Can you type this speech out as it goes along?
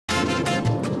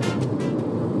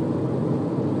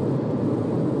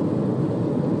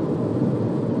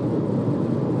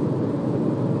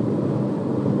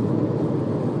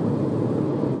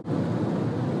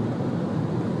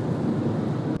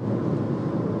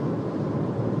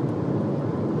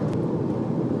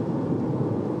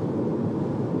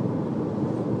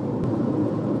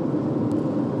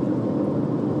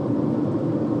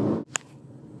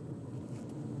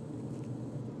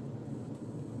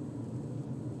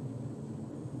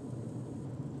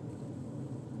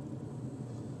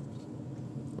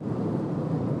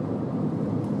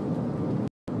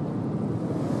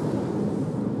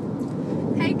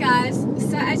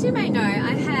as you may know,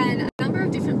 I had a number of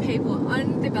different people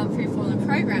on the bump-free formula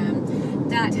program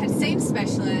that had seen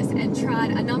specialists and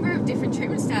tried a number of different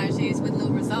treatment strategies with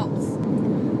little results.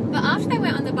 But after they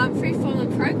went on the bump-free formula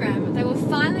program, they were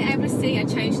finally able to see a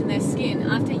change in their skin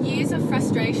after years of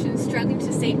frustration struggling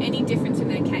to see any difference in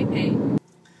their KP.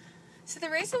 So the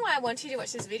reason why I wanted you to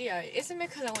watch this video isn't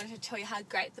because I wanted to tell you how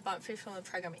great the bump-free formula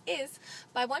program is,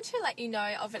 but I want to let you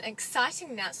know of an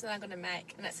exciting announcement I'm going to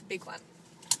make, and that's a big one.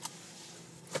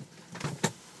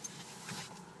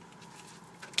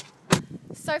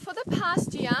 So for the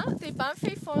past year, the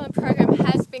bump-free formula program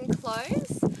has been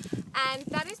closed, and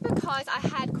that is because I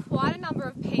had quite a number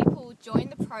of people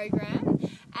join the program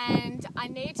and I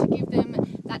need to give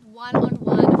them that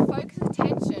one-on-one focused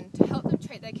attention to help them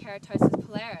treat their keratosis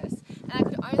pilaris, and I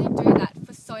could only do that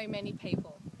for so many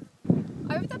people.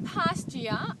 Over the past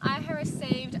year, I have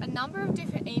received a number of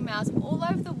different emails all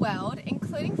over the world,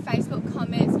 including Facebook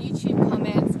comments, YouTube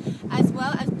comments, as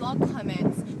well as blog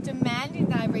comments, demanding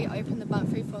that I reopen the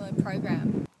bump-free formula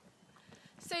program.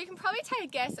 So you can probably take a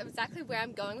guess of exactly where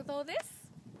I'm going with all this.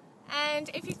 And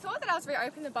if you thought that I was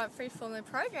reopening the bump-free formula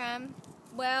program,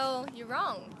 well, you're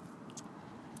wrong.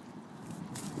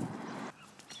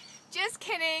 Just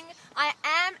kidding, I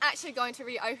am actually going to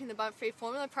reopen the bump-free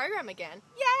formula program again.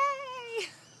 Yay!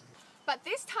 But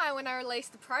this time when I release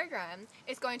the program,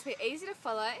 it's going to be easy to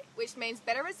follow, which means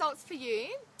better results for you.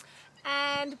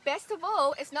 And best of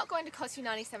all, it's not going to cost you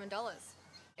 $97.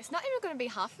 It's not even going to be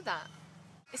half of that.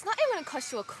 It's not even going to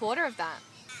cost you a quarter of that.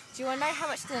 Do you want to know how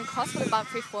much it's going to cost for the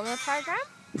bump-free formula program?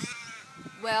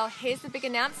 Well, here's the big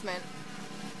announcement.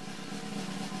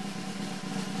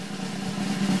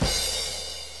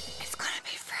 It's going to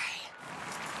be free.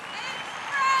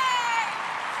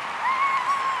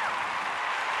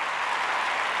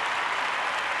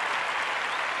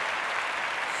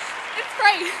 It's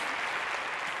free!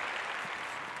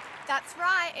 That's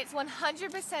right, it's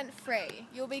 100% free.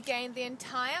 You'll be getting the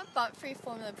entire bump-free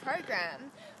formula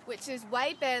program, which is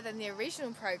way better than the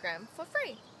original program, for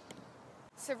free.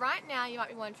 So right now you might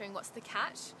be wondering, what's the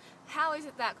catch? How is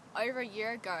it that over a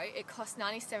year ago it cost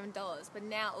 $97, but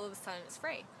now all of a sudden it's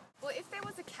free? Well, if there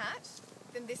was a catch,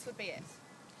 then this would be it.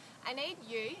 I need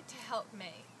you to help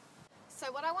me.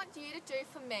 So what I want you to do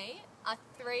for me are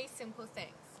 3 simple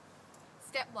things.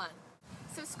 Step 1.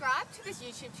 Subscribe to this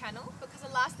YouTube channel, because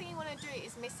the last thing you want to do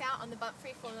is miss out on the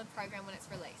bump-free formula program when it's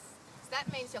released. So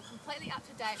that means you're completely up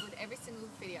to date with every single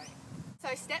video.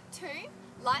 So step 2,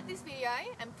 like this video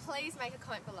and please make a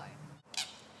comment below.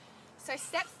 So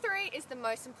step 3 is the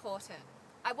most important.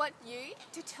 I want you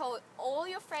to tell all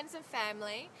your friends and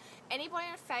family, anybody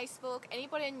on Facebook,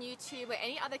 anybody on YouTube or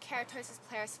any other Keratosis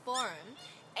Pilaris forum,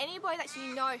 anybody that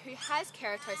you know who has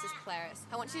Keratosis Pilaris.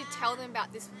 I want you to tell them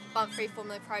about this bump-free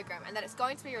formula program and that it's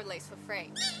going to be released for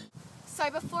free. So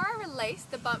before I release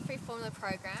the bump-free formula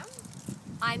program,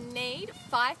 I need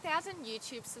 5,000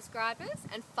 YouTube subscribers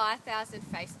and 5,000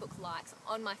 Facebook likes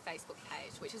on my Facebook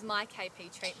page, which is my KP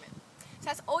treatment. So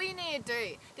that's all you need to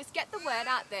do. Just get the word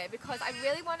out there, because I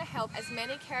really want to help as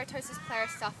many Keratosis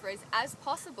Pilaris sufferers as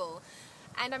possible.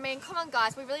 And I mean, come on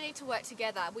guys, we really need to work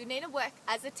together. We need to work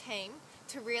as a team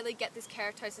to really get this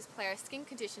Keratosis Pilaris skin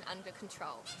condition under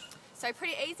control. So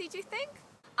pretty easy, do you think?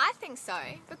 I think so,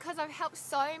 because I've helped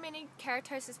so many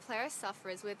Keratosis Pilaris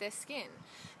sufferers with their skin.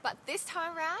 But this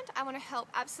time around, I want to help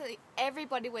absolutely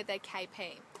everybody with their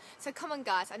KP. So come on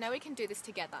guys, I know we can do this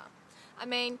together. I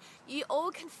mean, you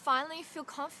all can finally feel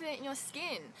confident in your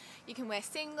skin. You can wear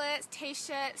singlets,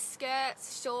 t-shirts,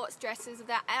 skirts, shorts, dresses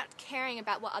without caring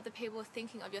about what other people are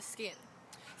thinking of your skin.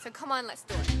 So come on, let's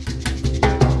do it.